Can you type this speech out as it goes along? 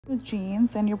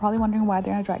Jeans, and you're probably wondering why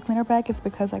they're in a dry cleaner bag. It's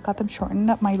because I got them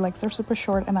shortened. My legs are super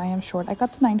short and I am short. I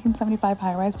got the 1975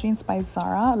 high-rise jeans by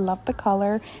Zara. I love the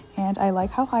color and I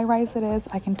like how high-rise it is.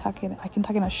 I can tuck in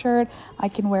a shirt. I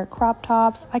can wear crop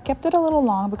tops. I kept it a little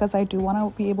long because I do want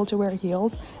to be able to wear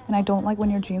heels, and I don't like when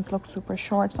your jeans look super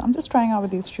short. So I'm just trying out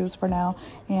with these shoes for now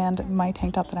and my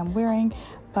tank top that I'm wearing.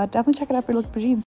 But definitely check it out if you're looking for jeans.